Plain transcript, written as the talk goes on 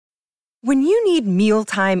When you need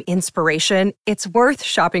mealtime inspiration, it's worth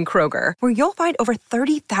shopping Kroger, where you'll find over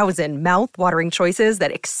 30,000 mouth-watering choices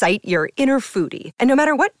that excite your inner foodie. And no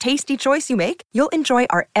matter what tasty choice you make, you'll enjoy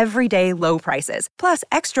our everyday low prices, plus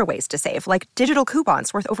extra ways to save, like digital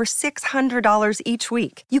coupons worth over $600 each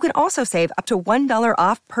week. You can also save up to $1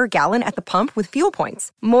 off per gallon at the pump with fuel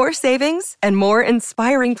points. More savings and more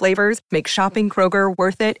inspiring flavors make shopping Kroger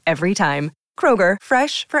worth it every time. Kroger,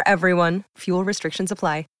 fresh for everyone. Fuel restrictions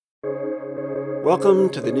apply. Welcome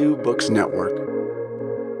to the New Books Network.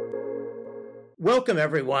 Welcome,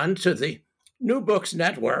 everyone, to the New Books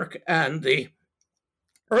Network and the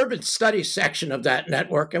urban studies section of that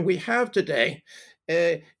network. And we have today,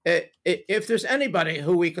 if there's anybody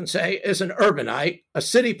who we can say is an urbanite, a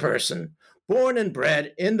city person, born and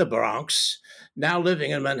bred in the Bronx, now living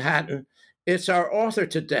in Manhattan, it's our author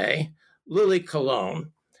today, Lily Colón.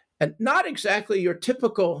 And not exactly your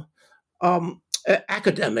typical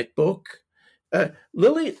academic book.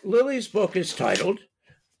 Lily's book is titled,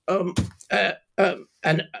 and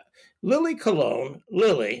Lily Colón,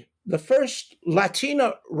 Lily, the first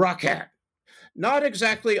Latina rockette. Not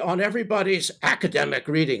exactly on everybody's academic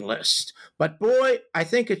reading list, but boy, I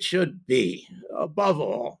think it should be, above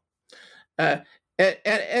all. And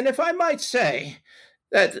if I might say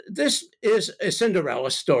that this is a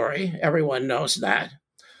Cinderella story, everyone knows that,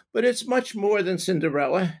 but it's much more than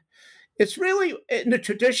Cinderella. It's really in the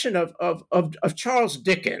tradition of Charles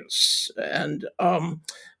Dickens, and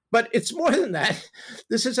but it's more than that.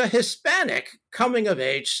 This is a Hispanic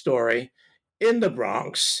coming-of-age story in the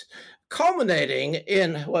Bronx, culminating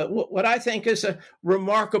in what I think is a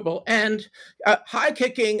remarkable end,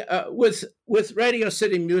 high-kicking with Radio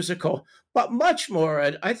City Musical, but much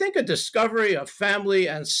more, I think, a discovery of family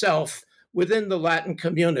and self within the Latin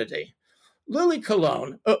community. Lily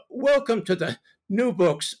Colón, welcome to the New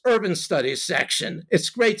Books Urban Studies section. It's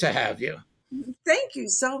great to have you. Thank you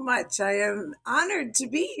so much. I am honored to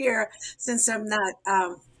be here since I'm not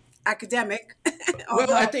academic.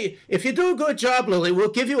 Well, if you do a good job, Lily, we'll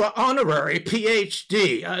give you an honorary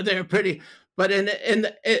PhD. They're pretty, but in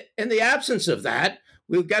the absence of that,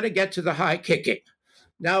 we've got to get to the high kicking.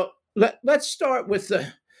 Now, let's start with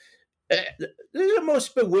this is the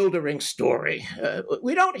most bewildering story.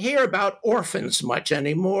 We don't hear about orphans much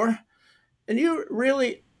anymore. And you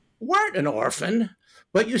really weren't an orphan,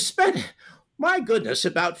 but you spent, my goodness,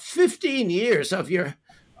 about 15 years of your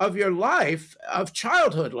life, of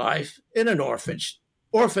childhood life, in an orphanage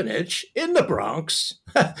in the Bronx.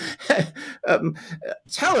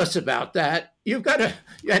 Tell us about that. You've got to,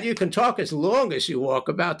 and you can talk as long as you walk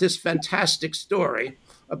about this fantastic story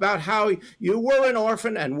about how you were an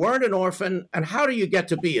orphan and weren't an orphan, and how do you get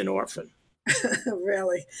to be an orphan?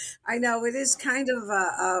 Really, I know it is kind of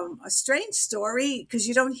a strange story because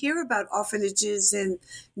you don't hear about orphanages in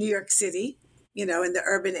New York City, in the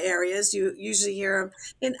urban areas. You usually hear them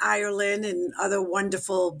in Ireland and other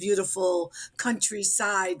wonderful, beautiful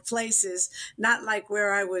countryside places, not like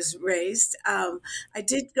where I was raised. I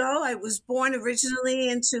did go. I was born originally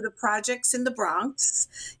into the projects in the Bronx,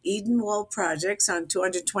 Edenwald Projects on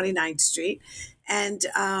 229th Street. And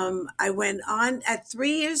I went on at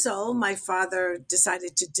 3 years old. My father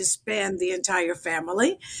decided to disband the entire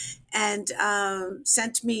family and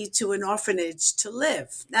sent me to an orphanage to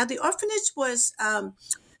live. Now, the orphanage was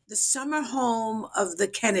the summer home of the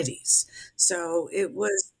Kennedys. So it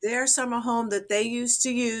was their summer home that they used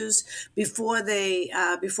to use before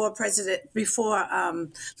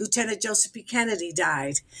Lieutenant Joseph P. Kennedy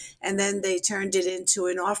died. And then they turned it into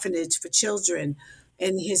an orphanage for children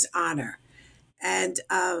in his honor. And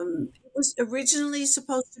it was originally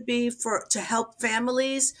supposed to be to help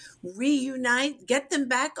families reunite, get them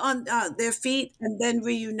back on their feet, and then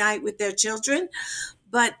reunite with their children.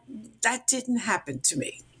 But that didn't happen to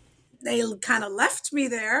me. They kind of left me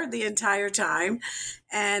there the entire time.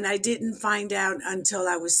 And I didn't find out until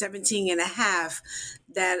I was 17 and a half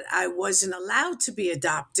that I wasn't allowed to be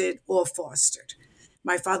adopted or fostered.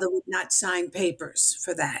 My father would not sign papers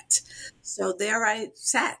for that. So there I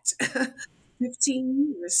sat.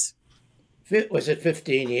 15 years. Was it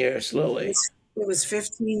 15 years, Lily? It was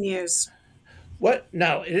 15 years. What?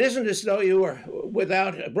 No, it isn't as though you were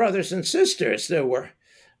without brothers and sisters. There were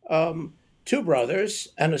two brothers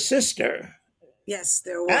and a sister. Yes,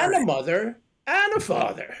 there were. And a mother and a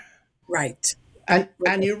father. Right.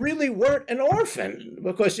 And you really weren't an orphan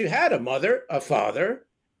because you had a mother, a father,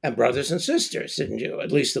 and brothers and sisters, didn't you?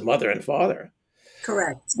 At least the mother and father.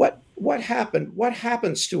 Correct. What happened? What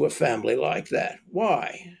happens to a family like that?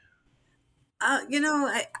 Why?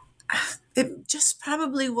 It just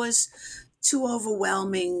probably was too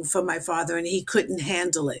overwhelming for my father, and he couldn't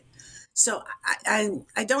handle it. So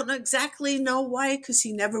I don't know exactly know why, because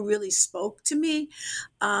he never really spoke to me.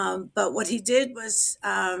 But what he did was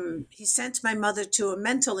he sent my mother to a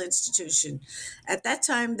mental institution. At that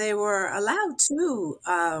time, they were allowed to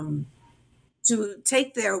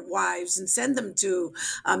take their wives and send them to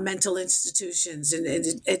mental institutions and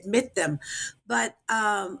admit them. But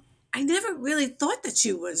I never really thought that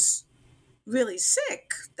she was really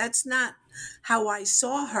sick. That's not how I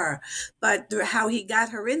saw her. But how he got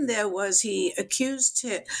her in there was he accused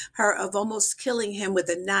her of almost killing him with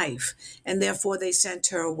a knife, and therefore they sent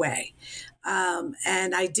her away.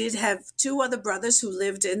 And I did have two other brothers who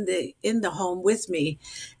lived in the home with me,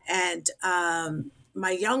 and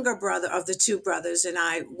my younger brother of the two brothers and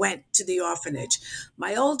I went to the orphanage.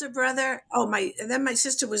 My older brother, and then my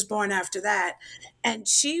sister was born after that, and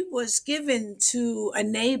she was given to a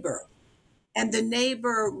neighbor, and the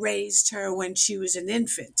neighbor raised her when she was an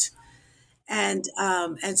infant. And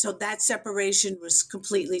so that separation was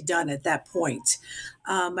completely done at that point.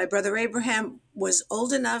 My brother Abraham was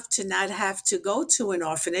old enough to not have to go to an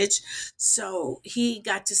orphanage, so he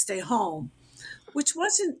got to stay home, which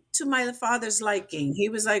wasn't to my father's liking. He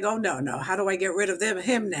was like, "Oh no, how do I get rid of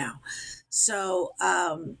him now?" So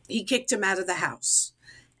he kicked him out of the house,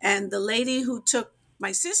 and the lady who took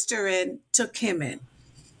my sister in took him in,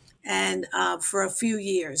 and for a few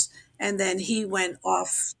years, and then he went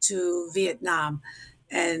off to Vietnam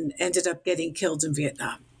and ended up getting killed in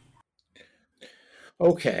Vietnam.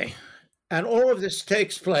 Okay. And all of this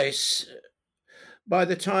takes place by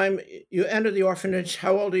the time you enter the orphanage.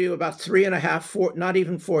 How old are you? About three and a half, four, not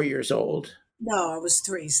even 4 years old. No, I was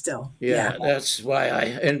 3 still. Yeah, that's why I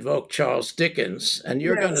invoke Charles Dickens. And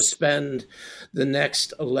you're going to Yes. spend the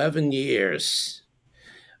next 11 years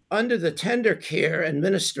under the tender care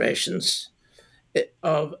administrations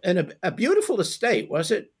of a beautiful estate.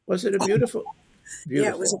 Was it? Was it a beautiful? Yeah,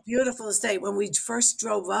 it was Beautiful. a beautiful estate. When we first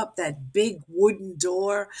drove up, that big wooden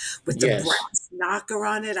door with the Yes. brass knocker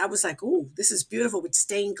on it, I was like, "Ooh, this is beautiful," with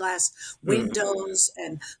stained glass Mm. windows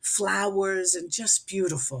and flowers, and just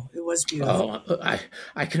beautiful. It was beautiful. Oh,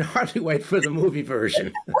 I can hardly wait for the movie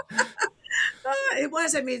version. It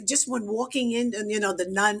was. I mean, just when walking in, and the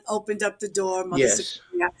nun opened up the door, Mother Yes.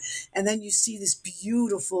 Superior, and then you see this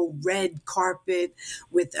beautiful red carpet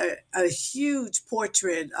with a huge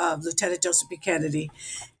portrait of Lieutenant Joseph B. Kennedy,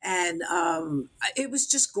 and it was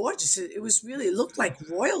just gorgeous. It was really, it looked like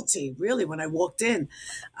royalty. Really, when I walked in,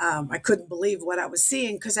 I couldn't believe what I was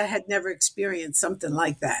seeing because I had never experienced something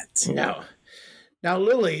like that. Now,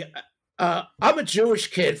 Lily, I'm a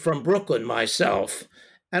Jewish kid from Brooklyn myself,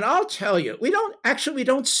 and I'll tell you, we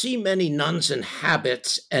don't see many nuns in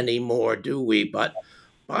habits anymore, do we? But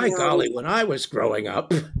by No. golly, when I was growing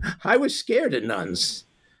up, I was scared of nuns.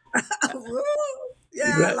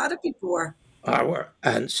 Yeah, a lot of people were.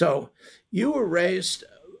 And so you were raised,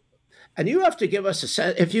 and you have to give us a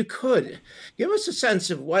sense, if you could, give us a sense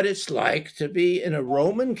of what it's like to be in a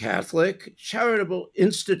Roman Catholic charitable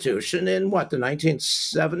institution in what, the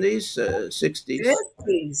 1970s, 60s,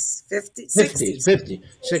 50s, 50s, 50s, 60s. 50s,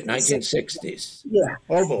 60s. 1960s. Yeah.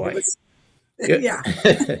 Oh It boy. was, Yeah. yeah.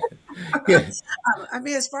 Yeah. I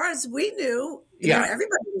mean, as far as we knew, Yeah.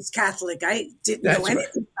 everybody was Catholic. I didn't know That's right.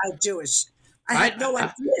 anything about Jewish. I I, had no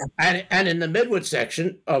I, idea. and in the Midwood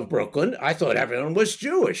section of Brooklyn, I thought everyone was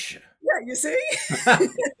Jewish. Yeah, you see?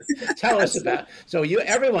 Tell us about. So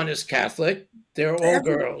everyone is Catholic. They're all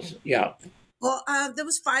Every- girls. Yeah. Well, there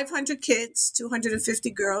was 500 kids, 250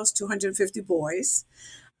 girls, 250 boys.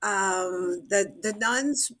 The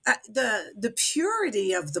nuns, the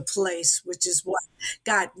purity of the place, which is what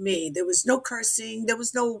got me. There was no cursing, there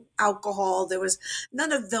was no alcohol, there was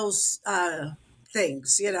none of those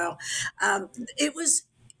things.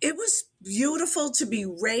 It was beautiful to be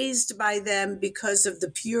raised by them because of the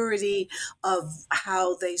purity of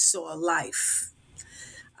how they saw life.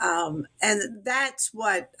 And that's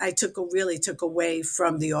what I really took away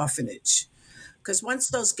from the orphanage. Because once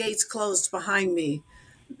those gates closed behind me,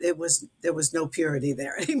 there was no purity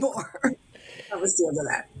there anymore. That was the end of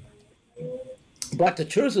that. But the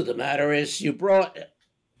truth of the matter is, you brought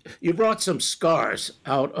some scars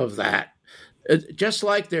out of that. Just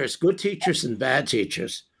like there's good teachers and bad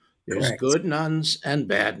teachers, there's Correct. good nuns and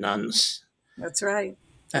bad nuns. That's right.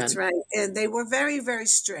 That's And right. And they were very, very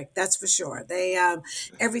strict. That's for sure. They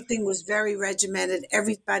everything was very regimented.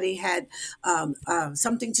 Everybody had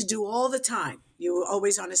something to do all the time. You were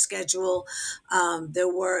always on a schedule.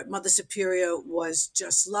 Mother Superior was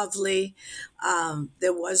just lovely.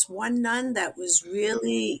 There was one nun that was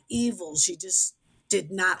really evil. She just did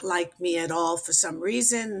not like me at all for some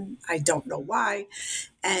reason. I don't know why.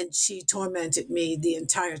 And she tormented me the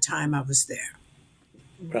entire time I was there.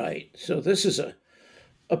 Right. So this is and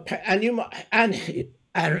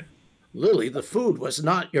and Lily, the food was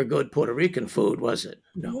not your good Puerto Rican food, was it?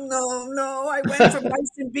 No. No, no, I went from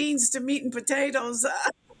rice and beans to meat and potatoes.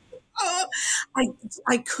 Oh, I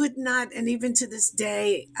I could not, and even to this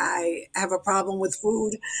day, I have a problem with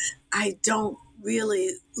food. I don't really.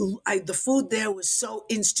 The food there was so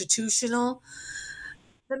institutional.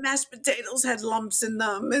 The mashed potatoes had lumps in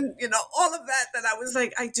them, and all of that. That I was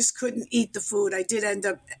like, I just couldn't eat the food. I did end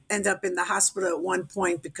up in the hospital at one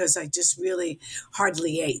point because I just really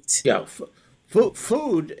hardly ate. Yeah.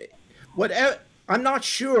 Food, whatever. I'm not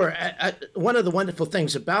sure. One of the wonderful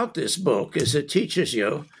things about this book is it teaches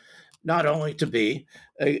you not only to be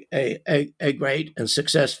a great and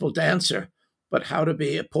successful dancer, but how to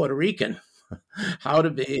be a Puerto Rican, how to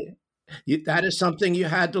be. That is something you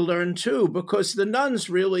had to learn too, because the nuns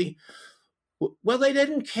really, well, they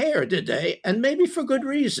didn't care, did they? And maybe for good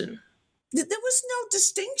reason. There was no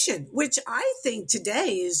distinction, which I think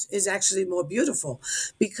today is actually more beautiful,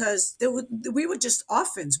 because we were just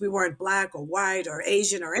orphans. We weren't black or white or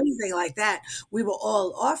Asian or anything like that. We were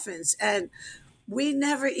all orphans, and we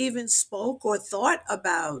never even spoke or thought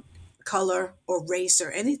about color or race or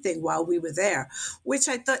anything while we were there, which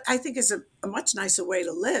I think is a much nicer way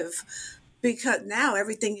to live, because now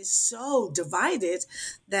everything is so divided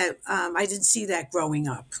that I didn't see that growing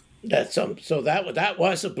up. That's so that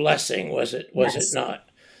was a blessing, was it? Was it Yes, not?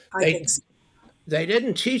 I They think so. they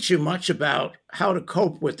didn't teach you much about how to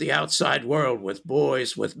cope with the outside world, with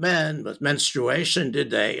boys, with men, with menstruation, did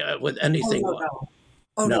they? With Oh anything? no, no.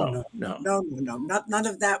 Oh no, No, no, no. no, no, no. None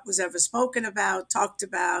of that was ever spoken about, talked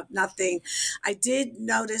about, nothing. I did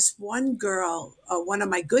notice one girl, one of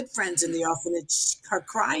my good friends in the orphanage, her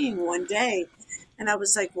crying one day, and I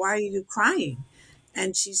was like, "Why are you crying?"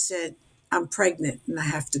 And she said, "I'm pregnant and I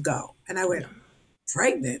have to go." And I went,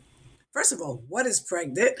 "Pregnant? First of all, what is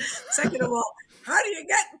pregnant? Second of all, how do you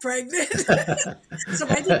get pregnant?" So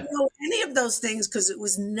I didn't know any of those things because it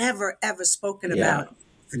was never ever spoken Yeah. about in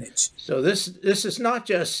the orphanage. So this is not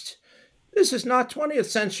just this is not 20th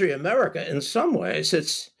century America. In some ways,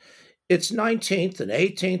 it's 19th and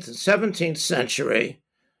 18th and 17th century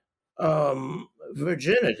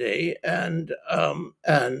virginity, and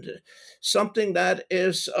something that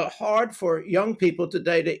is hard for young people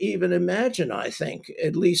today to even imagine. I think,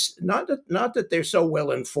 at least, not that they're so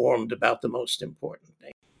well informed about the most important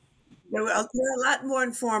thing. They're a lot more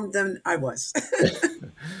informed than I was.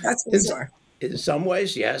 That's for In, sure. in some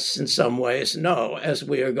ways, yes. In some ways, no. As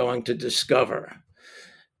we are going to discover,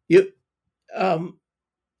 you um,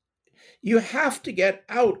 you have to get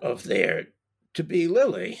out of there to be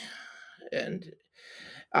Lily. And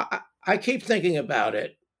I keep thinking about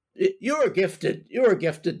it. You're a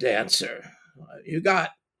gifted dancer. You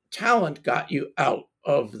got talent, got you out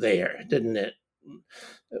of there, didn't it?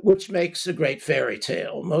 Which makes a great fairy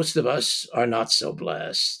tale. Most of us are not so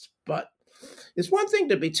blessed, but it's one thing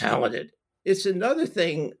to be talented. It's another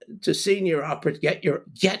thing to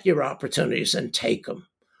get your opportunities and take them.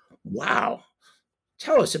 Wow.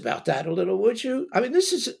 Tell us about that a little, would you? I mean,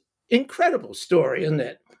 this is an incredible story, isn't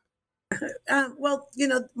it? Well,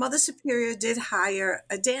 Mother Superior did hire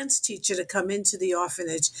a dance teacher to come into the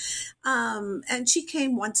orphanage, and she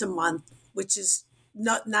came once a month, which is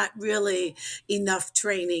not really enough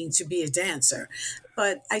training to be a dancer.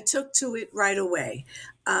 But I took to it right away.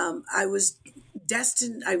 I was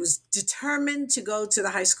destined. I was determined to go to the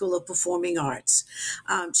High School of Performing Arts.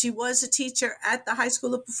 She was a teacher at the High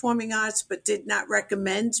School of Performing Arts, but did not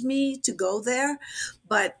recommend me to go there.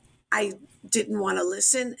 But I didn't want to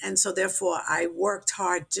listen, and so therefore I worked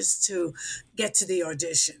hard just to get to the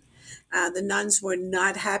audition. The nuns were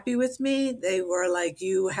not happy with me. They were like,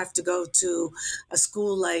 "You have to go to a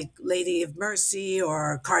school like Lady of Mercy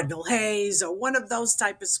or Cardinal Hayes or one of those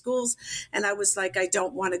type of schools." And I was like, "I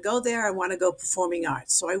don't want to go there. I want to go performing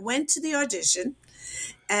arts." So I went to the audition,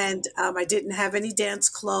 and I didn't have any dance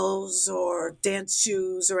clothes or dance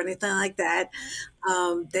shoes or anything like that.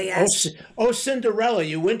 They Oh, asked. oh, Cinderella,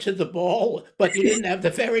 you went to the ball, but you didn't have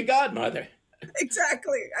the fairy godmother.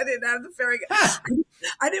 Exactly. I didn't have the fairy. Ha!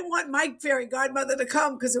 I didn't want my fairy godmother to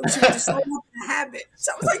come because she would just throw up in a habit.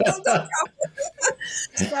 So I was like, no, don't come.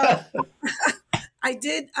 So I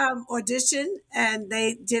did audition, and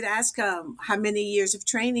they did ask how many years of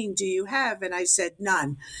training do you have, and I said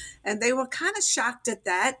none, and they were kind of shocked at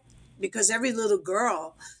that because every little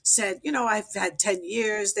girl said, I've had 10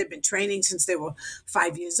 years. They've been training since they were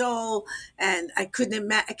 5 years old. And I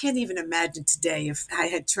I can't even imagine today if I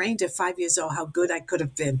had trained at 5 years old, how good I could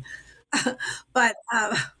have been. but,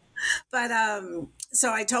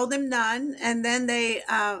 so I told them none. And then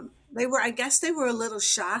I guess they were a little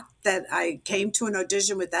shocked that I came to an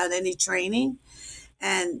audition without any training,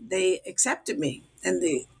 and they accepted me. And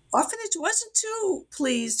the orphanage wasn't too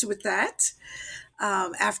pleased with that.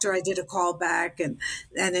 After I did a call back and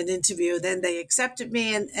an interview, then they accepted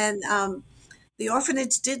me, and the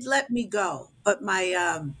orphanage did let me go, but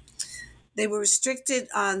they were restricted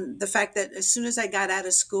on the fact that as soon as I got out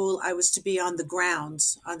of school, I was to be on the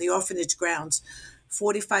grounds, on the orphanage grounds,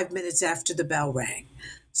 45 minutes after the bell rang.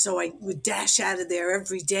 So I would dash out of there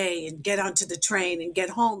every day and get onto the train and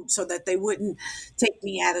get home so that they wouldn't take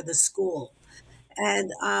me out of the school. And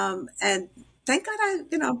thank God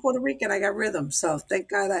I'm Puerto Rican. I got rhythm, so thank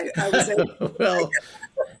God I was able. Well,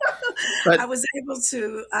 but I was able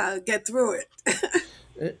to get through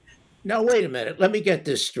it. now wait a minute. Let me get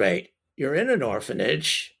this straight. You're in an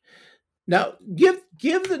orphanage. Now give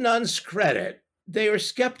the nuns credit. They were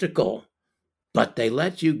skeptical, but they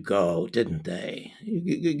let you go, didn't they?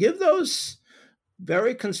 You give those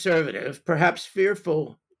very conservative, perhaps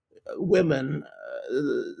fearful women,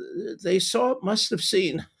 they must have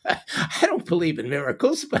seen. I don't believe in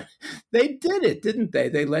miracles, but they did it, didn't they?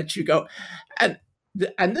 They let you go. And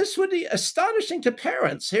this would be astonishing to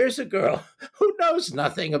parents. Here's a girl who knows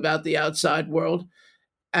nothing about the outside world,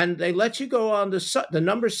 and they let you go on the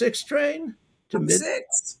number 6 train to I'm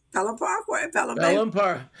six. Pelham Parkway, Pelham Bay. Pelham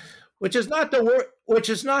Park, which is not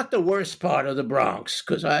the worst part of the Bronx,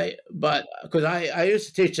 because I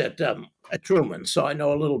used to teach at Truman, so I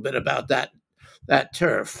know a little bit about that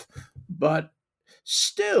turf. But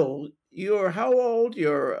still, you're how old?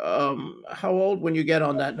 You're how old when you get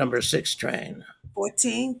on that number 6 train?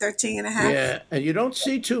 14, 13 and a half. Yeah, and you don't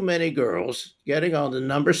see too many girls getting on the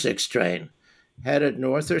number 6 train headed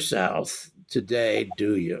north or south today,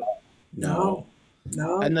 do you? No.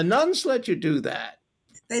 And the nuns let you do that.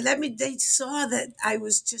 They saw that I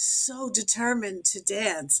was just so determined to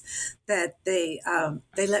dance that they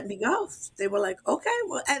let me go. They were like, okay,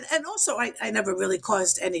 well, and also I never really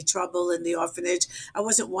caused any trouble in the orphanage. I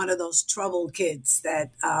wasn't one of those trouble kids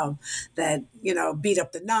that beat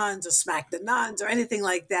up the nuns or smacked the nuns or anything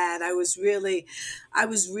like that. I was really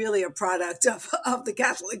a product of the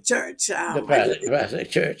Catholic Church. The Catholic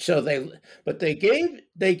Church. So they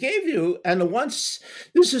gave you, and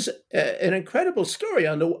this is an incredible story.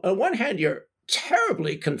 On one hand, you're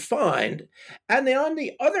terribly confined, and on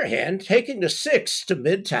the other hand, taking the 6 to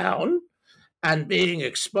Midtown and being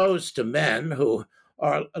exposed to men who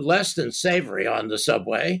are less than savory on the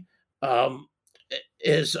subway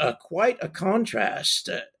is quite a contrast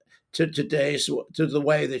to the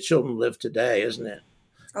way that children live today, isn't it?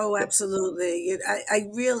 Oh, absolutely. I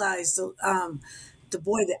realized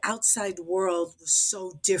the outside world was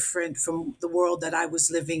so different from the world that I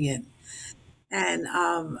was living in. And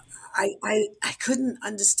I couldn't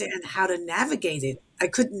understand how to navigate it. I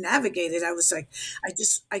couldn't navigate it. I was like,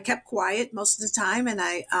 I kept quiet most of the time, and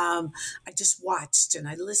I just watched and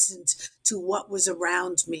I listened to what was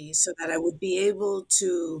around me, so that I would be able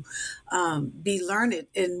to be learned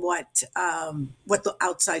in what the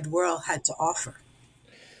outside world had to offer.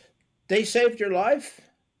 They saved your life,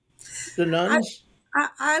 the nuns?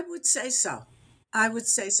 I would say so. I would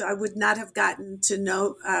say so. I would not have gotten to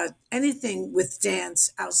know anything with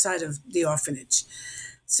dance outside of the orphanage.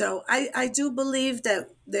 So I do believe that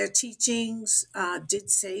their teachings did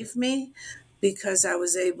save me, because I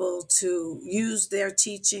was able to use their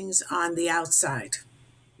teachings on the outside.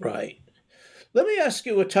 Right. Let me ask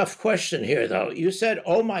you a tough question here, though. You said,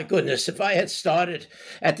 "Oh my goodness, if I had started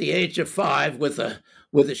at the age of 5 with a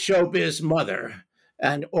showbiz mother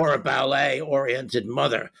or a ballet-oriented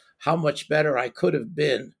mother, how much better I could have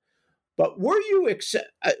been." But were you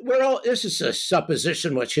this is a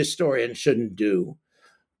supposition which historians shouldn't do,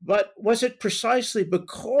 but was it precisely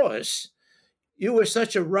because you were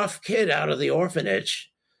such a rough kid out of the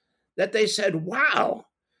orphanage that they said, "Wow,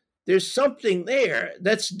 there's something there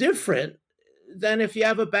that's different than if you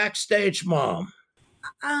have a backstage mom"?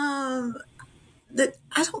 The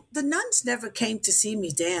nuns never came to see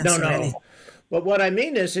me dance. No. But what I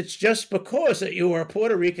mean is, it's just because that you were a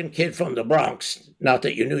Puerto Rican kid from the Bronx. Not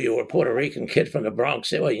that you knew you were a Puerto Rican kid from the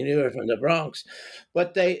Bronx. Well, you knew you were from the Bronx.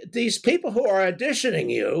 But these people who are auditioning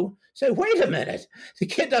you say, "Wait a minute, the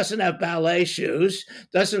kid doesn't have ballet shoes,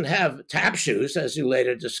 doesn't have tap shoes," as you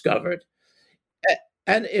later discovered.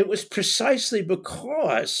 And it was precisely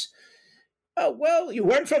because, you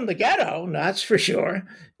weren't from the ghetto, that's for sure.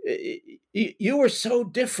 You were so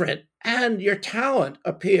different, and your talent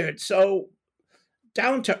appeared so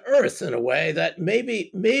down to earth in a way that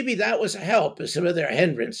maybe that was a help as some of their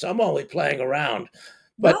hindrance. I'm only playing around.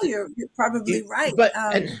 But you're probably right. But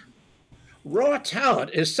raw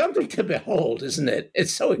talent is something to behold, isn't it?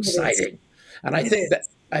 It's so It is. exciting, and It is.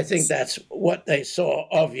 I think that's what they saw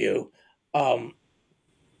of you. Um,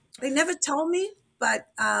 They never told me, but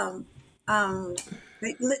um,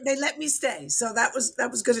 they let me stay, so that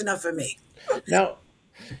was good enough for me. Now,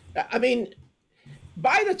 I mean,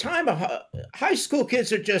 by the time high school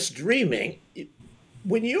kids are just dreaming,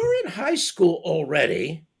 when you're in high school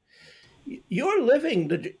already,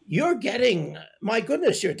 you're getting, my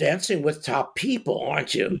goodness, you're dancing with top people,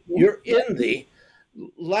 aren't you? Mhm. You're in the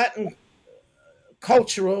Latin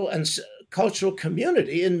cultural and cultural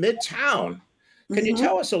community in Midtown. Can you Hmm.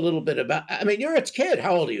 tell us a little bit about, I mean, you're a kid.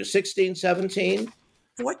 How old are you? 16, 17,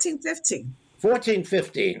 14, 15. 14,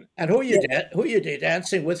 15. And Yeah, who are you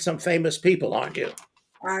dancing with some famous people, aren't you?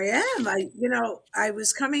 I am. I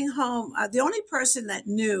was coming home. The only person that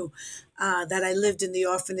knew that I lived in the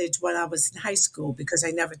orphanage when I was in high school, because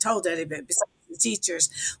I never told anybody besides the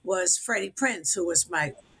teachers, was Freddie Prince, who was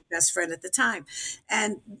my best friend at the time.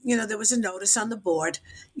 And there was a notice on the board,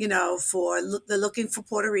 for the looking for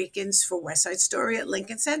Puerto Ricans for West Side Story at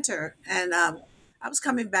Lincoln Center. And I was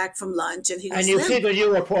coming back from lunch, and he And goes, you "Lil, figured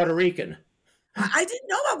you were Puerto Rican. I didn't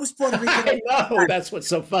know I was Puerto Rican at I the know time." that's what's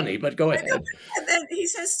so funny, but go I know. ahead. And then he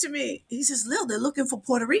says to me, he says, "Lil, they're looking for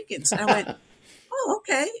Puerto Ricans." And I went, "Oh,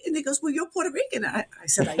 okay." And he goes, "Well, you're Puerto Rican." I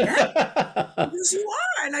said, "I am." He goes, "You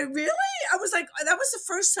are?" And I really, I was like, that was the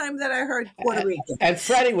first time that I heard Puerto Rican. And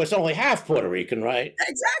Freddie was only half Puerto Rican, right?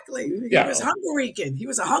 Exactly. He Yeah, was Hungarican. He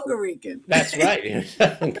was a Hungarican. that's right.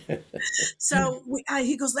 So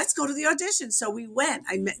he goes, "Let's go to the audition." So we went.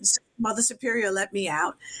 Mother Superior let me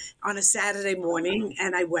out on a Saturday morning,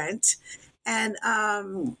 and I went, and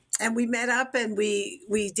we met up, and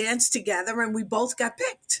we danced together, and we both got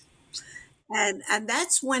picked. And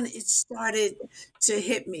that's when it started to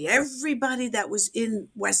hit me. Everybody that was in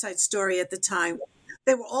West Side Story at the time,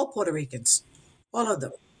 they were all Puerto Ricans, all of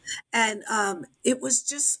them. And it was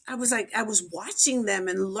just, I was like, I was watching them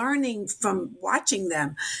and learning from watching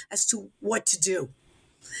them as to what to do.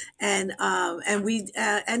 And we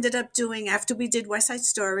ended up doing, after we did West Side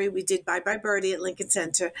Story, we did Bye Bye Birdie at Lincoln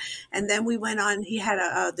Center, and then we went on. He had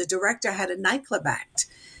the director had a nightclub act,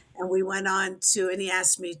 and we went on to, and he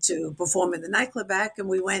asked me to perform in the nightclub act, and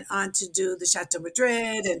we went on to do the Chateau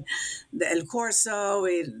Madrid and the El Corso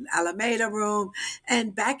and Alameda Room,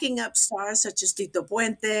 and backing up stars such as Tito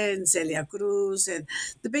Puente and Celia Cruz and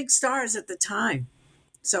the big stars at the time.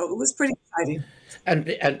 So it was pretty exciting.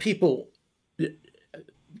 And people,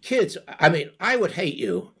 kids, I mean, I would hate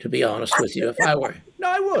you, to be honest with you, if I were. No,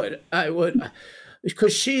 I would,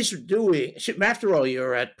 because after all,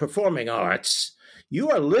 you're at performing arts. You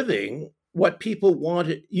are living what people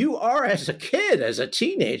wanted. You are, as a kid, as a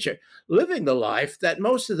teenager, living the life that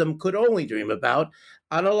most of them could only dream about,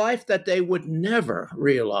 on a life that they would never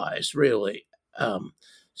realize, really. Um,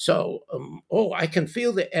 oh, I can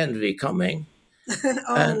feel the envy coming.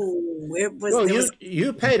 And Oh, it was well, there was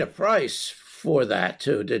you paid a price for that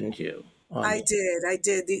too, didn't you? I did. I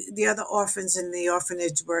did. The other orphans in the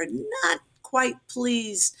orphanage were not quite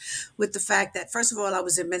pleased with the fact that, first of all, I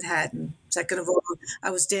was in Manhattan. Second of all, I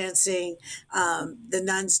was dancing. The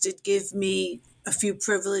nuns did give me a few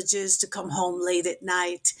privileges to come home late at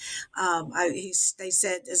night. They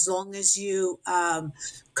said, as long as you,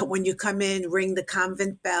 when you come in, ring the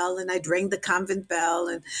convent bell, and I'd ring the convent bell,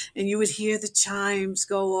 and you would hear the chimes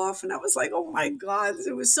go off, and I was like, oh my God,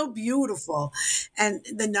 it was so beautiful. And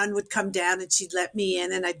the nun would come down, and she'd let me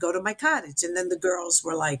in, and I'd go to my cottage, and then the girls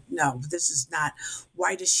were like, no, this is not.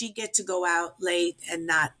 Why does she get to go out late and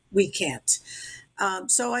not we can't?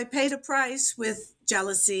 So I paid a price with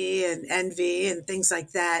jealousy and envy and things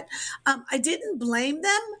like that. I didn't blame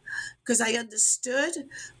them because I understood,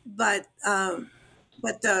 but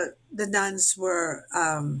the nuns were,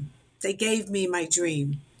 they gave me my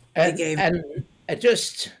dream. They and gave. and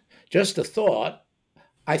just a thought.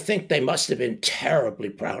 I think they must have been terribly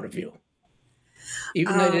proud of you,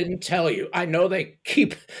 even they Um, didn't tell you. I know they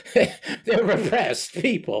keep they're repressed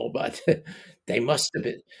people, but they must have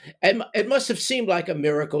been. And it must have seemed like a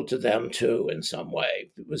miracle to them too, in some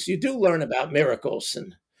way, because you do learn about miracles,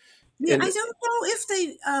 and yeah, in I don't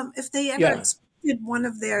know if they ever yeah. expected one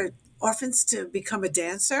of their orphans to become a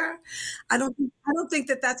dancer. I don't think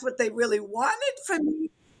that that's what they really wanted from me.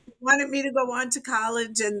 They wanted me to go on to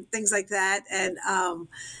college and things like that, and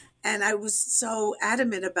I was so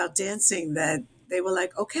adamant about dancing that they were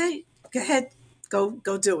like, "Okay, go ahead, go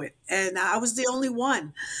do it." And I was the only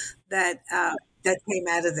one that came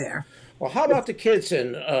out of there. Well, how about the kids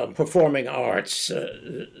in performing arts?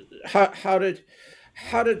 How how did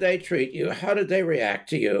they treat you? How did they react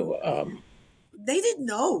to you? They didn't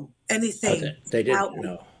know anything They about didn't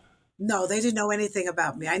know. No, they didn't know anything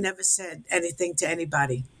about me. I never said anything to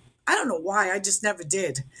anybody. I don't know why. I just never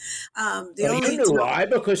did. The Well, you only knew time, why,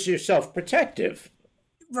 because you're self-protective.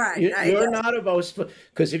 right? You're not a boast,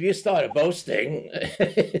 because if you started boasting,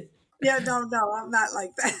 Yeah, no, I'm not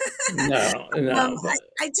like that. no, no. But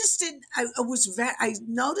I just didn't. I was very. I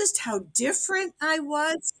noticed how different I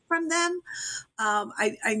was from them.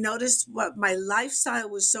 I noticed what my lifestyle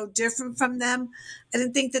was so different from them. I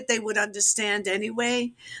didn't think that they would understand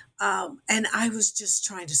anyway. And I was just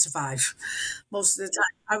trying to survive most of the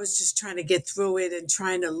time. I was just trying to get through it and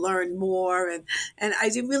trying to learn more. And I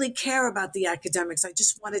didn't really care about the academics. I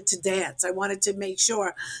just wanted to dance. I wanted to make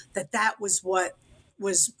sure that that was what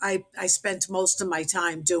I spent most of my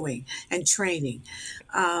time doing and training.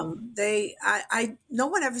 No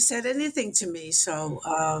one ever said anything to me, so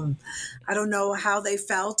I don't know how they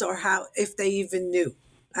felt or how if they even knew.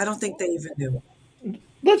 I don't think they even knew.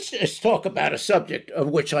 let's just talk about a subject of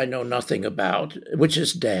which I know nothing about, which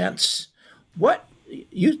is dance. What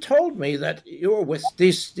you told me that you were with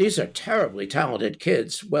these are terribly talented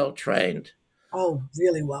kids, well trained. Oh,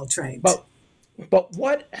 really well trained. But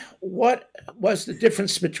what was the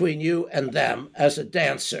difference between you and them as a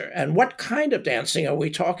dancer, and what kind of dancing are we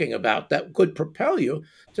talking about that could propel you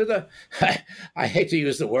to the I hate to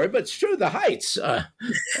use the word, but it's true, the heights?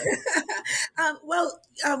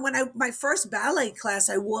 When my first ballet class,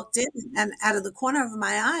 I walked in and out of the corner of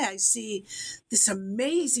my eye, I see this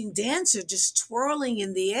amazing dancer just twirling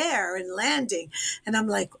in the air and landing, and I'm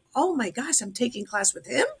like, oh my gosh, I'm taking class with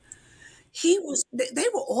him. They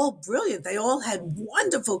were all brilliant. They all had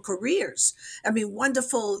wonderful careers. I mean,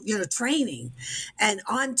 wonderful, training and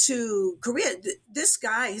on to Korea. This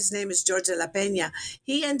guy, his name is George de la Peña.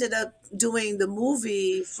 He ended up doing the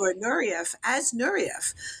movie for Nureyev as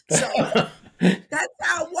Nureyev. So that's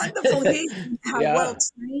how wonderful how Yeah. well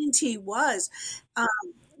trained he was. Um,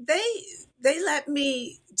 they they let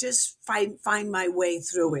me just find my way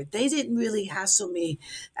through it. They didn't really hassle me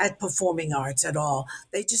at performing arts at all.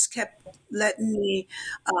 They just kept letting me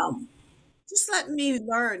um, letting me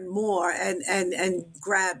learn more and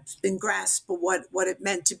grasp what it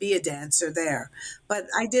meant to be a dancer there. But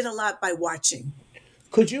I did a lot by watching.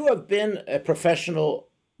 Could you have been a professional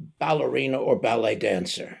ballerina or ballet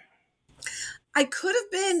dancer? I could have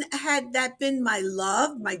been had that been my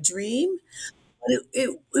love, my dream. But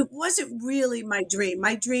it wasn't really my dream.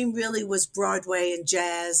 My dream really was Broadway and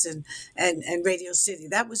jazz and Radio City.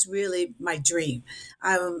 That was really my dream.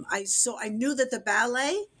 I knew that the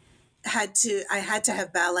ballet I had to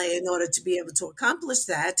have ballet in order to be able to accomplish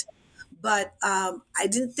that. But I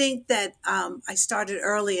didn't think that I started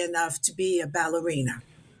early enough to be a ballerina.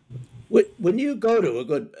 When you go to a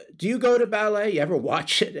good, do you go to ballet? You ever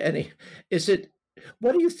watch it? Is it?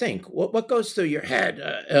 What do you think? What goes through your head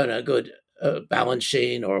on a good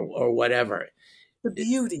Balanchine or whatever? The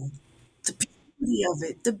beauty, the beauty of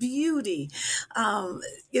it, the beauty.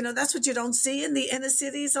 That's what you don't see in the inner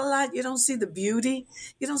cities a lot. You don't see the beauty.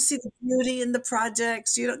 You don't see the beauty in the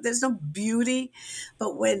projects. There's no beauty.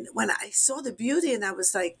 But when I saw the beauty, and I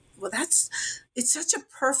was like, well, it's such a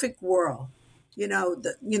perfect world.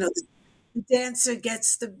 The dancer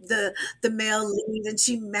gets the male lead and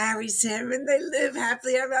she marries him and they live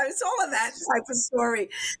happily ever after. It's all of that type of story.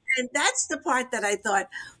 And that's the part that I thought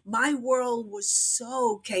my world was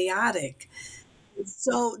so chaotic.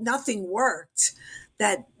 So nothing worked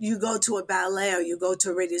that you go to a ballet or you go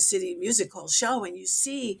to a Radio City Music Hall show and you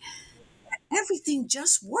see everything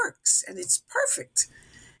just works and it's perfect.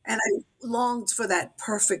 And I longed for that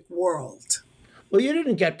perfect world. Well, you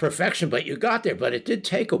didn't get perfection, but you got there. But it did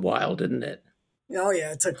take a while, didn't it? Oh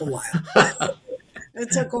yeah, it took a while. It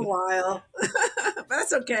took a while, but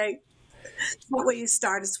that's okay. It's not where you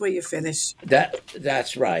start; it's where you finish.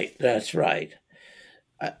 That's right. That's right.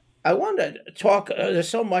 I want to talk. There's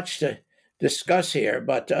so much to discuss here,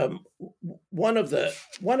 but one of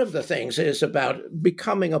the things is about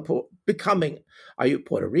becoming. Are you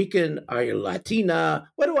Puerto Rican? Are you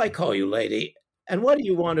Latina? What do I call you, lady? And what do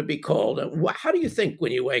you want to be called? And how do you think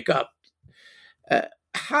when you wake up?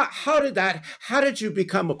 How did you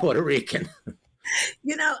become a Puerto Rican?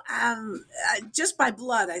 Just by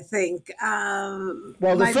blood, I think.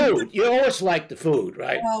 Well, the food. You always like the food,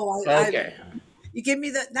 right? Oh, Okay. you give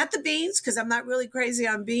me not the beans because I'm not really crazy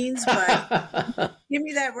on beans, but give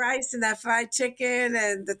me that rice and that fried chicken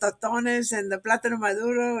and the totones and the plátano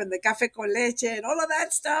maduro and the café con leche and all of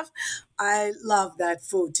that stuff. I love that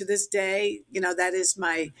food to this day. That is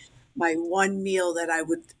my one meal that I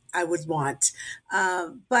would I would want.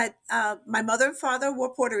 But my mother and father were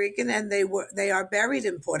Puerto Rican, and they are buried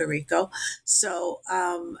in Puerto Rico. So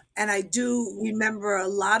and I do remember a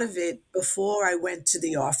lot of it before I went to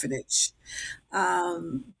the orphanage.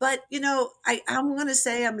 But I'm going to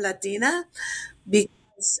say I'm Latina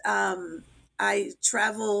because I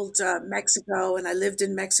traveled Mexico, and I lived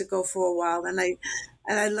in Mexico for a while, and I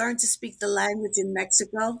learned to speak the language in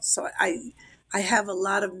Mexico. So I have a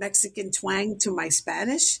lot of Mexican twang to my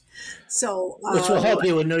Spanish. So Which will help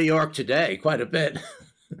you in New York today quite a bit.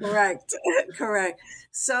 correct, correct.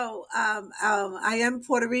 So I am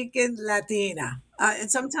Puerto Rican Latina,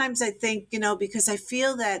 and sometimes I think because I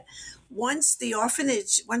feel that once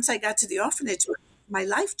I got to the orphanage, my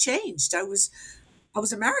life changed. I was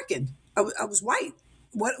American. I was white.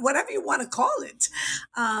 Whatever you want to call it.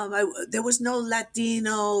 There was no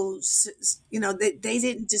Latino, they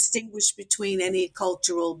didn't distinguish between any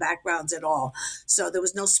cultural backgrounds at all. So there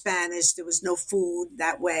was no Spanish, there was no food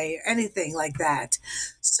that way, or anything like that.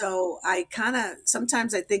 So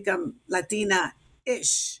sometimes I think I'm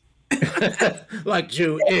Latina-ish. Like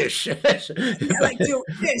Jewish. Yeah, like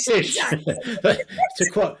Jewish, Ish. exactly.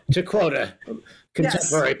 To quote a Yes,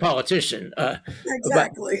 contemporary politician. But,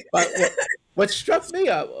 exactly. what struck me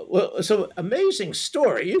was an amazing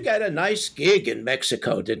story. You got a nice gig in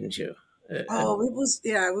Mexico, didn't you? Oh, it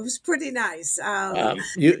was pretty nice.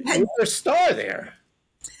 You were a star there.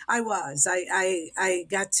 I was. I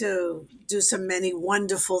got to do so many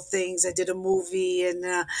wonderful things. I did a movie and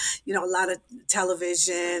a lot of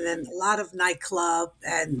television and a lot of nightclub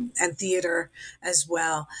and theater as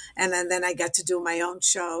well. And then I got to do my own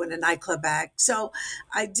show in a nightclub act. So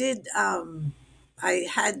I did. I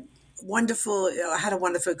had I had a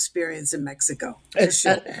wonderful experience in Mexico for And,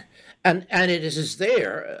 sure. and it is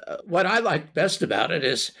there. What I like best about it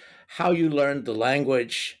is how you learned the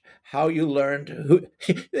language, how you learned who.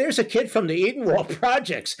 There's a kid from the Eden Wall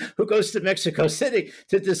Projects who goes to Mexico City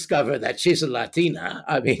to discover that she's a Latina.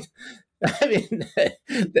 I mean,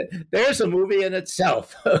 there's a movie in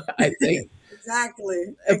itself. I think.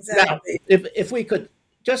 Exactly. Now, Exactly. if we could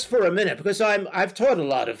just for a minute, because I've taught a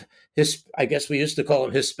lot of I guess we used to call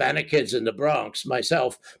them Hispanic kids in the Bronx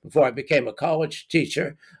myself before I became a college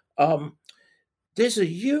teacher. Um, there's a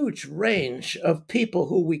huge range of people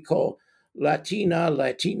who we call Latina,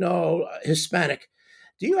 Latino, Hispanic.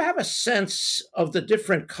 Do you have a sense of the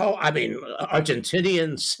different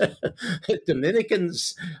Argentinians,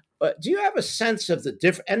 Dominicans? Do you have a sense of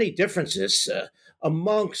any differences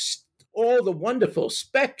amongst all the wonderful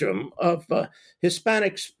spectrum of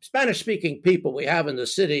Spanish-speaking people we have in the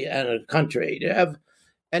city and the country? Do you have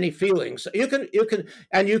any feelings?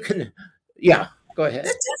 Yeah. Go ahead.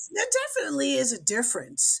 There definitely is a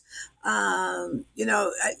difference. Growing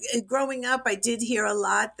up, I did hear a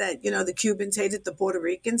lot that the Cubans hated the Puerto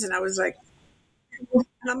Ricans, and I was like, and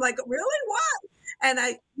I'm like, really? Why? And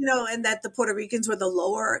and that the Puerto Ricans were the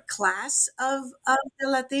lower class of the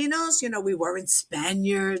Latinos. We weren't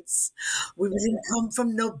Spaniards. We didn't come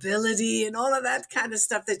from nobility and all of that kind of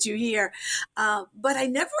stuff that you hear. But I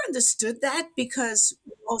never understood that because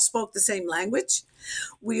we all spoke the same language.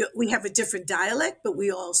 We have a different dialect, but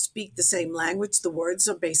we all speak the same language. The words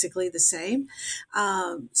are basically the same.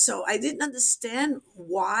 So I didn't understand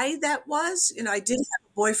why that was. I did have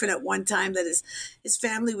a boyfriend at one time that his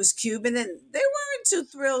family was Cuban, and they weren't too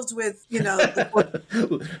thrilled with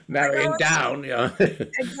Marrying down. Yeah.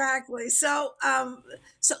 exactly. So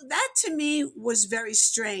that to me was very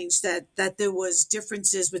strange that there was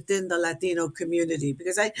differences within the Latino community,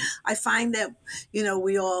 because I find that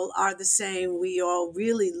we all are the same. We all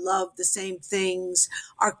really love the same things.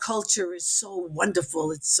 Our culture is so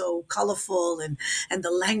wonderful. It's so colorful, and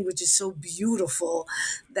the language is so beautiful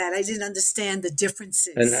that I didn't understand the and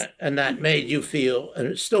differences. that made you feel, and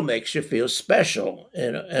it still makes you feel special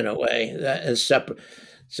in a way that is separate.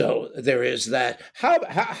 So there is that.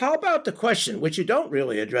 How about the question, which you don't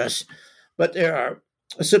really address, but there are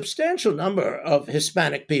a substantial number of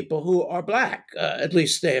Hispanic people who are black. At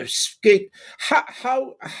least they're skin.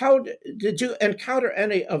 How did you encounter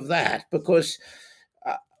any of that? Because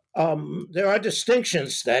there are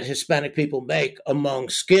distinctions that Hispanic people make among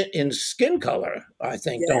skin color. I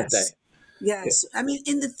think, don't they? Yes. Yes. I mean,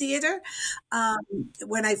 in the theater,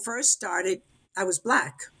 when I first started, I was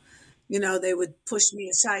black. They would push me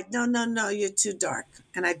aside. No, no, no, you're too dark.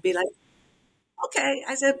 And I'd be like, okay.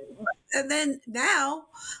 I said, and then now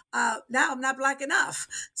I'm not black enough.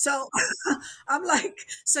 So I'm like,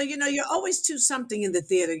 so, you're always too something in the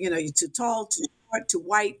theater. You're too tall, too short, too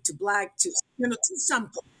white, too black, too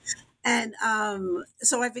something. And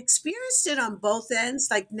so I've experienced it on both ends.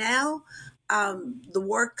 Like now, the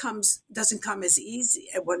work doesn't come as easy.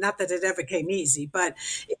 Well, not that it ever came easy, but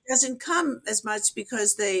it doesn't come as much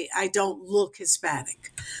because I don't look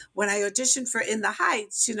Hispanic. When I auditioned for In the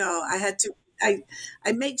Heights, I had to I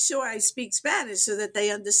make sure I speak Spanish so that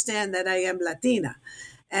they understand that I am Latina,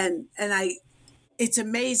 and it's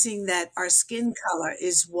amazing that our skin color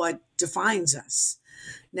is what defines us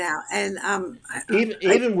now. And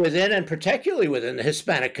even within, and particularly within the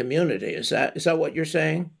Hispanic community, is that what you're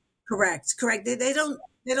saying? Correct. They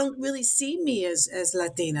don't really see me as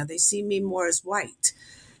Latina. They see me more as white,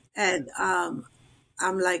 and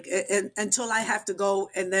I'm like, until I have to go,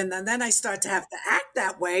 and then I start to have to act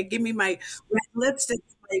that way. Give me my red lipstick,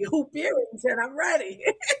 my hoop earrings, and I'm ready.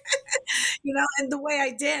 And the way I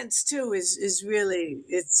dance too is really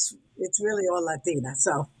it's really all Latina.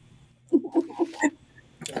 So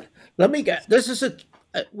Let me get this is a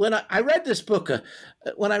when I read this book,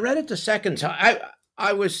 when I read it the second time,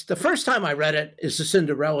 I was the first time I read it is the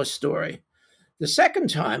Cinderella story. The second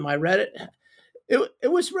time I read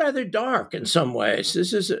it was rather dark in some ways.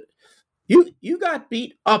 You got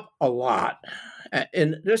beat up a lot,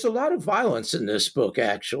 and there's a lot of violence in this book,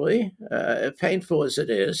 actually, painful as it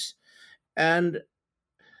is, and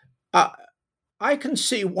I can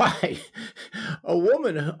see why a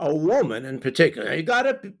woman in particular, you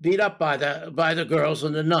got beat up by the girls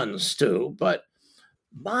and the nuns too, but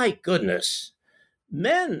my goodness,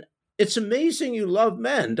 men, it's amazing you love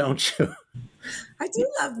men, don't you? I do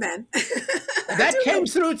love men. That came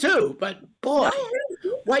through too, but boy,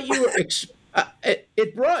 what you were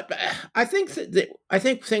it brought. I think I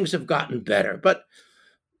think things have gotten better, but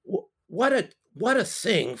what a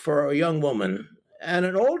thing for a young woman and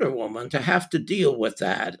an older woman to have to deal with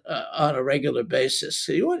that on a regular basis.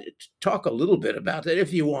 So you want to talk a little bit about that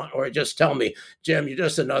if you want, or just tell me, Jim, you're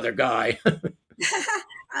just another guy.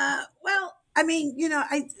 Well, I mean,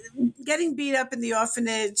 getting beat up in the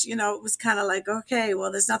orphanage, it was kind of like, okay,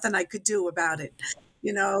 well, there's nothing I could do about it.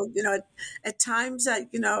 At times, I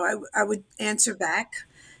would answer back,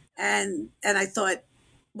 and I thought,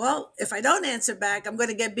 well, if I don't answer back, I'm going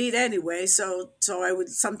to get beat anyway. So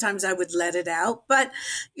sometimes I would let it out. But,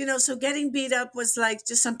 so getting beat up was like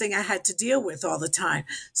just something I had to deal with all the time.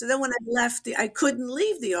 So then when I left, I couldn't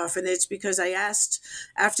leave the orphanage because I asked,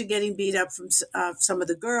 after getting beat up from some of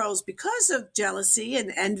the girls because of jealousy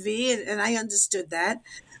and envy, and I understood that.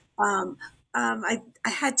 I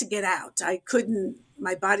had to get out. I couldn't,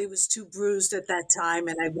 my body was too bruised at that time,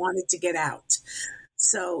 and I wanted to get out.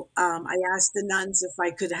 So I asked the nuns if I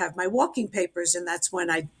could have my walking papers, and that's when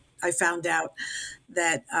I found out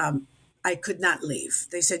that I could not leave.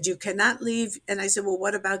 They said, you cannot leave. And I said, well,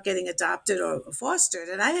 what about getting adopted or fostered?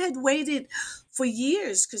 And I had waited for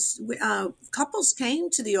years because couples came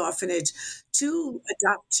to the orphanage to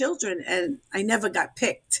adopt children, and I never got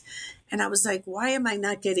picked. And I was like, why am I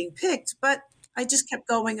not getting picked? But I just kept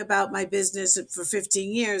going about my business for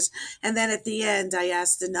 15 years. And then at the end, I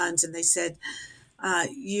asked the nuns, and they said,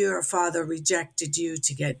 your father rejected you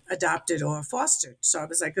to get adopted or fostered. So I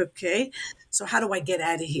was like, okay, so how do I get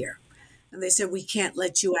out of here? And they said, we can't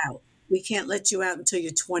let you out. We can't let you out until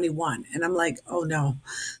you're 21. And I'm like, oh no,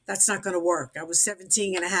 that's not going to work. I was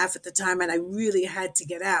 17 and a half at the time, and I really had to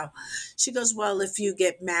get out. She goes, well, if you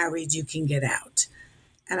get married, you can get out.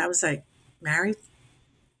 And I was like, married?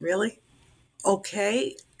 Really?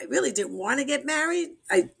 Okay. I really didn't want to get married.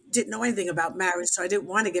 I didn't know anything about marriage, so I didn't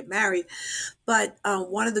want to get married. But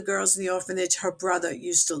one of the girls in the orphanage, her brother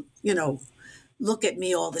used to, look at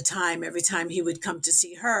me all the time. Every time he would come to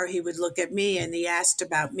see her, he would look at me, and he asked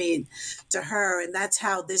about me to her. And that's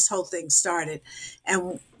how this whole thing started.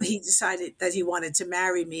 And he decided that he wanted to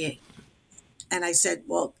marry me. And I said,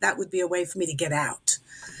 well, that would be a way for me to get out.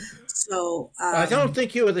 So I don't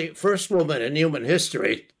think you were the first woman in human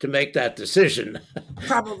history to make that decision.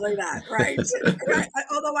 Probably not, right?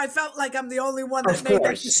 Although I felt like I'm the only one that made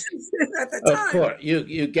that decision at the time. Of course,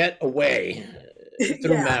 you get away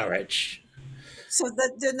through marriage. So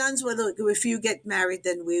the nuns were like, if you get married,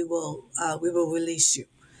 then we will release you.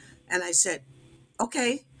 And I said,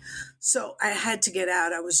 okay. So I had to get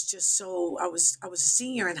out. I was a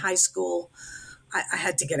senior in high school. I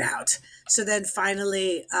had to get out. So then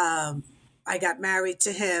finally, I got married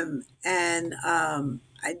to him, and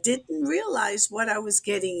I didn't realize what I was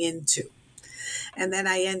getting into. And then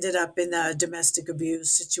I ended up in a domestic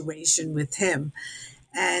abuse situation with him.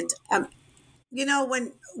 And,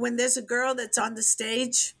 when there's a girl that's on the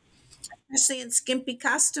stage, especially in skimpy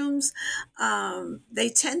costumes, they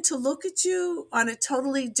tend to look at you on a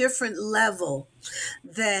totally different level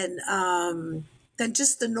than than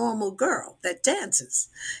just the normal girl that dances.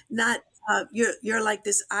 Not you're like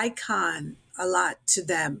this icon a lot to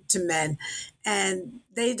them, to men, and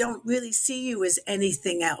they don't really see you as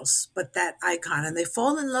anything else but that icon, and they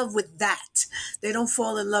fall in love with that. They don't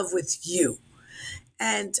fall in love with you.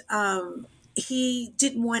 And he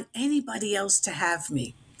didn't want anybody else to have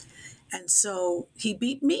me. And so he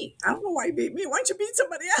beat me. I don't know why he beat me. Why don't you beat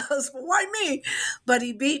somebody else? But why me? But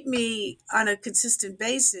he beat me on a consistent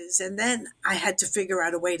basis. And then I had to figure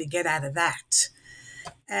out a way to get out of that.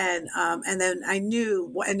 And then I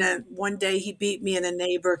knew, and then one day he beat me and a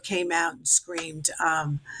neighbor came out and screamed,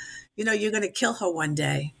 you're going to kill her one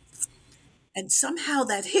day. And somehow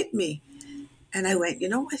that hit me. And I went, you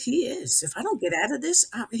know what? He is. If I don't get out of this,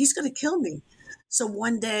 he's going to kill me. So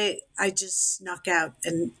one day I just snuck out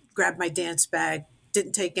and grabbed my dance bag,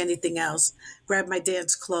 didn't take anything else, grabbed my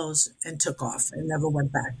dance clothes and took off and never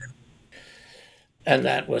went back. And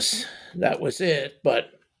that was it.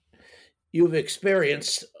 But you've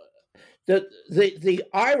experienced the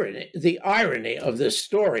irony of this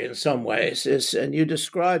story in some ways is, and you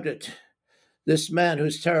described it, this man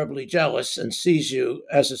who's terribly jealous and sees you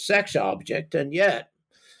as a sex object, and yet,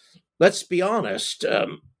 let's be honest,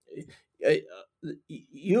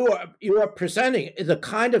 you are presenting the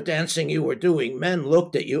kind of dancing you were doing. Men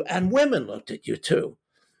looked at you, and women looked at you too,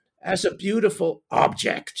 as a beautiful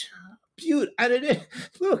object. And it is,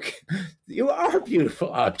 look, you are a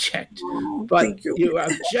beautiful object, but you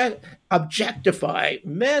objectify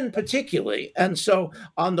men particularly. And so,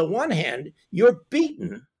 on the one hand, you're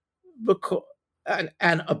beaten because.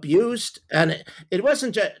 And abused, and it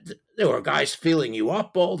wasn't just there were guys feeling you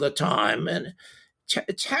up all the time, and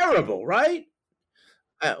terrible, right?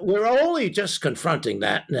 We're only just confronting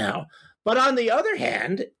that now. But on the other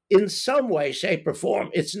hand, in some way, shape, or form,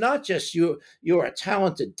 it's not just you're a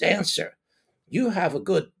talented dancer. You have a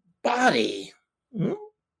good body. Hmm?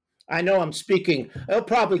 I know I'm speaking. It'll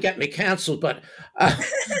probably get me canceled, but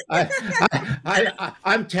I'm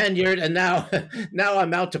tenured, and now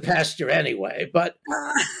I'm out to pasture anyway. But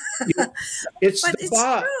it's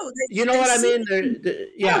true. You know what I mean?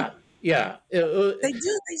 Yeah. They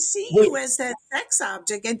do. They see you as that sex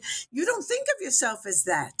object, and you don't think of yourself as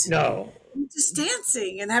that. No. You're just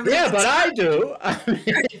dancing and having. Yeah, but I do.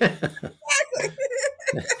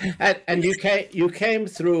 And you came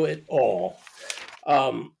through it all.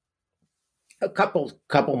 A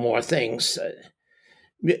couple more things.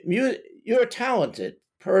 You're a talented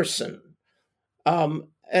person. And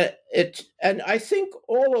I think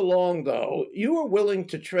all along, though, you were willing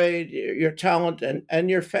to trade your talent and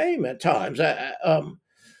your fame at times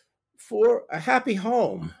for a happy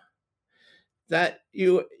home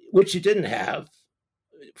which you didn't have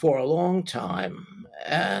for a long time,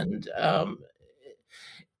 and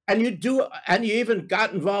you even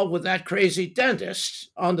got involved with that crazy dentist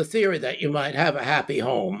on the theory that you might have a happy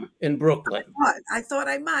home in Brooklyn. I thought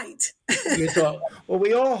I might. You thought, well,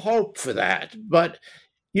 we all hope for that, but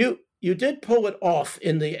you did pull it off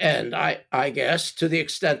in the end, I guess, to the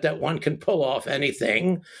extent that one can pull off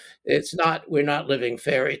anything. We're not living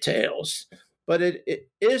fairy tales, but it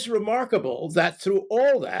is remarkable that through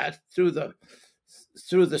all that, through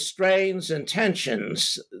the strains and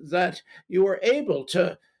tensions, that you were able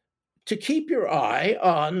to keep your eye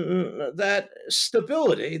on that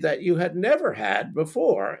stability that you had never had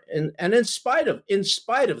before, and in spite of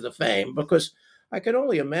the fame, because I can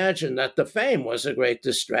only imagine that the fame was a great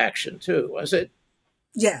distraction too, was it?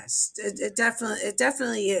 Yes, it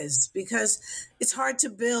definitely is, because it's hard to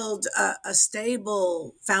build a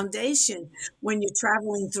stable foundation when you're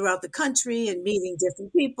traveling throughout the country and meeting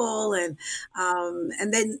different people, and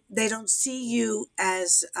then they don't see you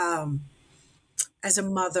as a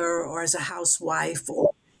mother or as a housewife,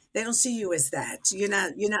 or they don't see you as that. You're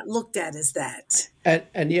not looked at as that.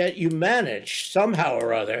 And yet you manage somehow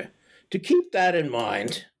or other to keep that in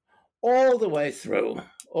mind all the way through.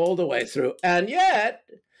 And yet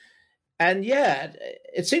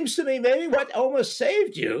it seems to me maybe what almost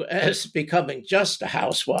saved you as becoming just a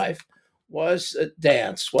housewife was a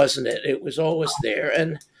dance, wasn't it? It was always there.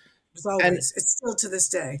 It's always. It's still to this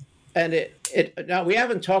day. And now we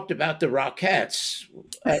haven't talked about the Rockettes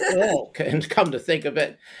at all, and come to think of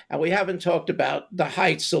it, and we haven't talked about the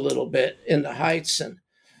Heights a little bit, in the Heights, and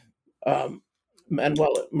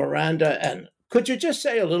Manuel Miranda. And could you just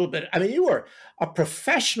say a little bit? I mean, you were a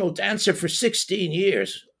professional dancer for 16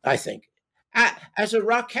 years, I think, as a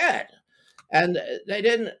Rockette, and they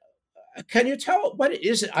didn't. Can you tell what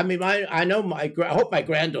is it? I mean, I hope my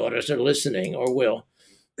granddaughters are listening or will.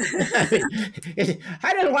 I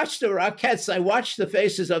didn't watch the Rockettes. I watched the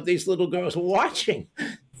faces of these little girls watching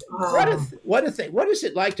Oh. what a thing! What is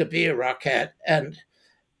it like to be a Rockette? And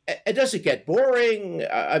does it get boring?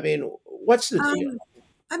 I mean, what's the deal? Um,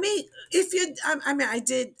 I mean, if you, I mean, I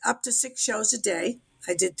did up to 6 shows a day.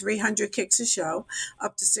 I did 300 kicks a show,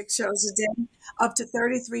 up to 6 shows a day, up to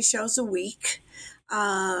 33 shows a week.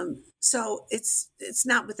 So it's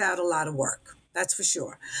not without a lot of work, that's for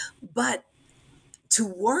sure. But to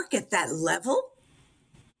work at that level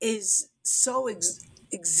is so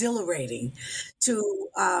exhilarating. To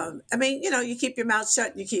I mean, you keep your mouth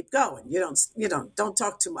shut and you keep going. Don't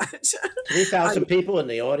talk too much. 3,000 people in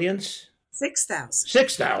the audience. 6,000.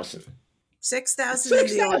 6,000. 6,000 in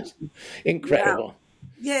the audience. 6,000. Incredible.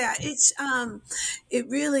 Yeah, it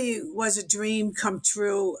really was a dream come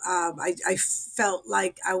true. I felt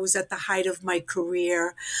like I was at the height of my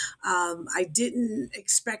career. I didn't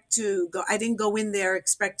expect to go. I didn't go in there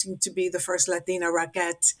expecting to be the first Latina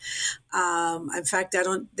Rockette. In fact,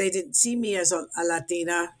 they didn't see me as a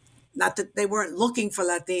Latina. Not that they weren't looking for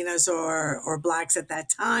Latinas or blacks at that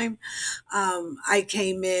time. I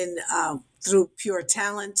came in through pure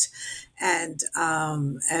talent, and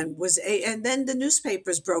and then the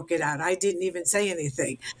newspapers broke it out. I didn't even say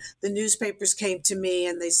anything. The newspapers came to me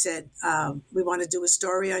and they said, "We want to do a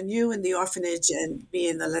story on you and the orphanage and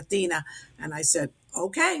being a Latina." And I said,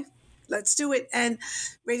 "Okay, let's do it." And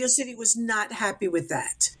Radio City was not happy with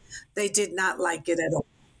that. They did not like it at all.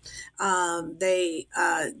 They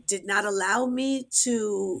did not allow me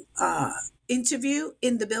to interview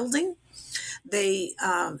in the building. They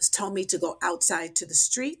told me to go outside to the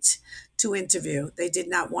street to interview. They did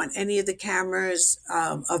not want any of the cameras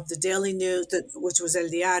of the Daily News, which was El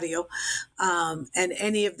Diario, and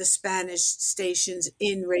any of the Spanish stations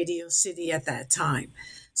in Radio City at that time.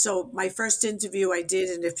 So my first interview I did,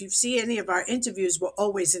 and if you see any of our interviews, we're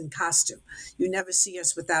always in costume. You never see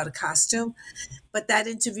us without a costume. But that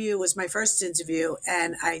interview was my first interview,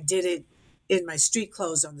 and I did it in my street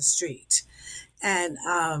clothes on the street. And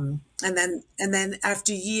then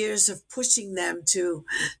after years of pushing them to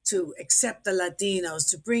accept the Latinos,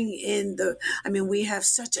 to bring in we have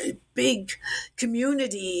such a big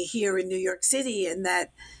community here in New York City, and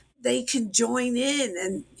that they can join in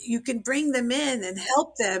and you can bring them in and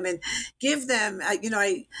help them and give them,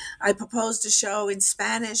 I proposed a show in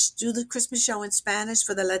Spanish, do the Christmas show in Spanish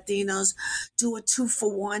for the Latinos, do a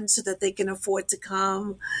 2-for-1 so that they can afford to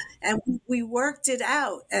come. And we worked it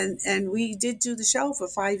out, and we did do the show for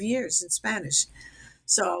 5 years in Spanish.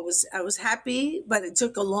 So I was happy, but it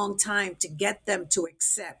took a long time to get them to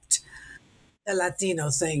accept the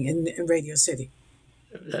Latino thing in Radio City.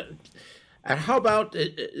 And how about,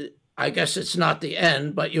 I guess it's not the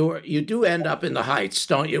end, but you do end up in the Heights,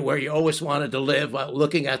 don't you, where you always wanted to live while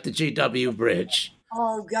looking at the GW Bridge.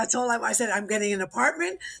 Oh, that's all I said. I'm getting an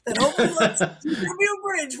apartment that overlooks the GW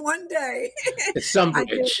Bridge one day. It's some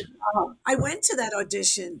bridge. I went to that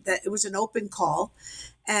audition. That it was an open call.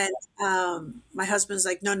 And my husband's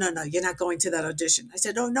like, no, you're not going to that audition. I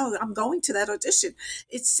said, oh, no, I'm going to that audition.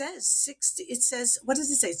 It says, what does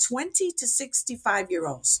it say? 20 to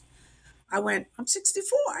 65-year-olds. I went, I'm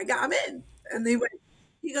 64. I'm in. And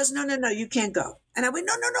he goes, no, you can't go. And I went,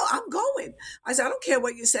 no, I'm going. I said, I don't care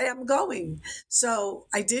what you say, I'm going. So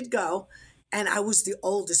I did go. And I was the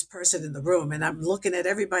oldest person in the room. And I'm looking at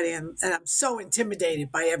everybody, and I'm so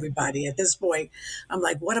intimidated by everybody at this point. I'm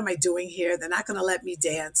like, what am I doing here? They're not going to let me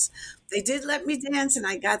dance. They did let me dance, and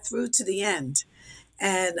I got through to the end.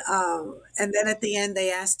 And then at the end,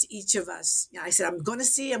 they asked each of us, I said, I'm going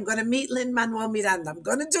to meet Lin-Manuel Miranda. I'm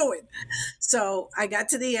going to do it. So I got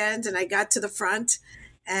to the end and I got to the front,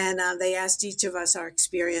 and they asked each of us our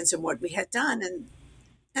experience and what we had done.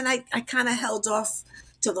 And I kind of held off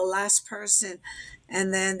to the last person.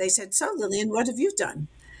 And then they said, so Lillian, what have you done?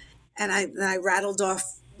 And I rattled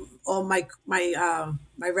off all my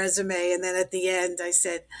resume. And then at the end, I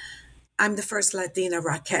said, I'm the first Latina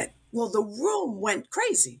Rockette. Well, the room went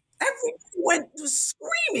crazy. Everyone was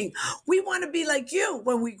screaming, we want to be like you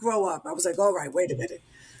when we grow up. I was like, all right, wait a minute.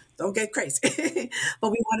 Don't get crazy.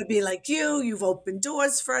 But we want to be like you. You've opened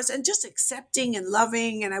doors for us, and just accepting and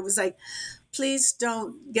loving. And I was like, please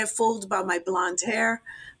don't get fooled by my blonde hair,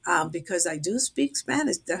 because I do speak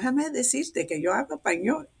Spanish. Déjame decirte que yo hablo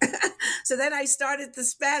español. So then I started the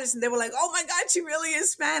Spanish, and they were like, oh my God, she really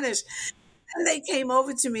is Spanish. And they came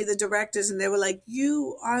over to me, the directors, and they were like,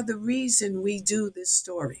 you are the reason we do this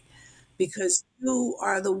story, because you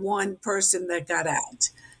are the one person that got out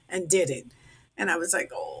and did it. And I was like,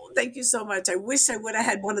 oh, thank you so much. I wish I would have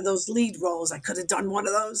had one of those lead roles. I could have done one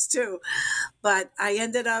of those too. But I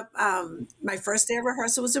ended up, my first day of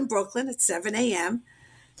rehearsal was in Brooklyn at 7 a.m.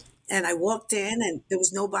 And I walked in and there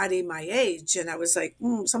was nobody my age. And I was like,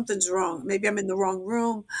 something's wrong. Maybe I'm in the wrong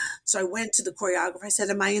room. So I went to the choreographer. I said,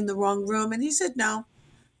 am I in the wrong room? And he said, no,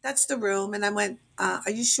 that's the room. And I went, are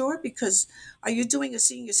you sure? Because are you doing a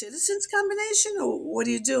senior citizens combination or what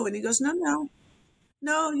do you do? And he goes, no,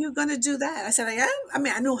 you're going to do that. I said, I am. I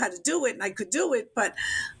mean, I knew how to do it and I could do it, but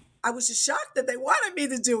I was just shocked that they wanted me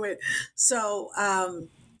to do it. So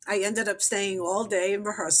I ended up staying all day in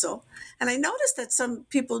rehearsal. And I noticed that some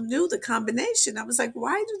people knew the combination. I was like,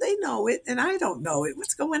 why do they know it and I don't know it?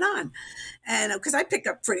 What's going on? And because I pick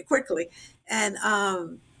up pretty quickly. And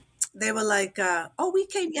they were like, oh, we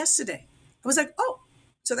came yesterday. I was like, oh.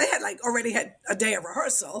 So they had already had a day of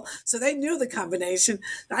rehearsal. So they knew the combination.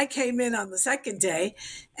 I came in on the second day.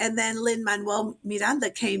 And then Lin-Manuel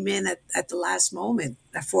Miranda came in at the last moment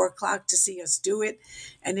at 4:00 to see us do it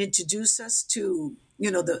and introduce us to,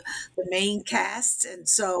 the main cast. And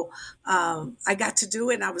so I got to do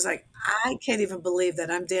it. And I was like, I can't even believe that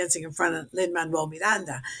I'm dancing in front of Lin-Manuel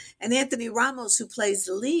Miranda. And Anthony Ramos, who plays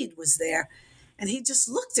the lead, was there. And he just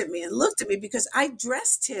looked at me because I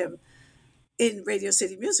dressed him in Radio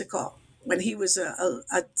City Music Hall when he was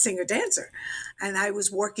a singer-dancer. And I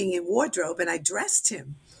was working in wardrobe and I dressed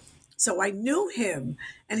him. So I knew him.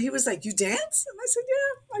 And he was like, you dance? And I said,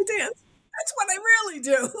 yeah, I dance. That's what I really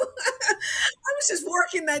do. I was just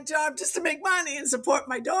working that job just to make money and support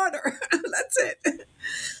my daughter. That's it.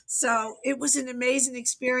 So it was an amazing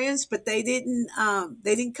experience, but they didn't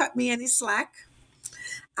cut me any slack.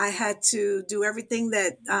 I had to do everything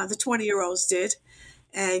that the 20-year-olds did.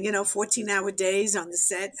 And, 14-hour days on the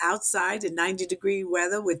set outside in 90-degree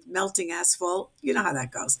weather with melting asphalt. You know how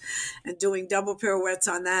that goes. And doing double pirouettes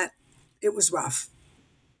on that, it was rough.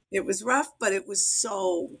 It was rough, but it was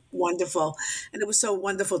so wonderful. And it was so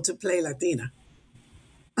wonderful to play Latina.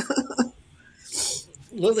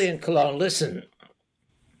 Lillian Colón, listen,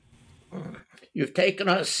 you've taken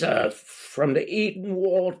us from the Eden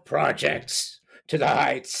Wald projects to the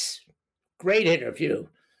Heights. Great interview.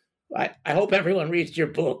 I hope everyone reads your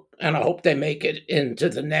book, and I hope they make it into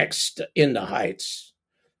the next In the Heights.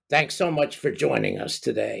 Thanks so much for joining us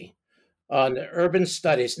today on the Urban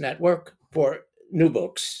Studies Network for new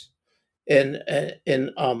books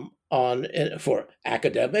for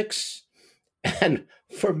academics and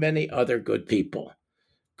for many other good people.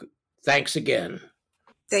 Thanks again.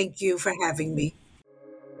 Thank you for having me.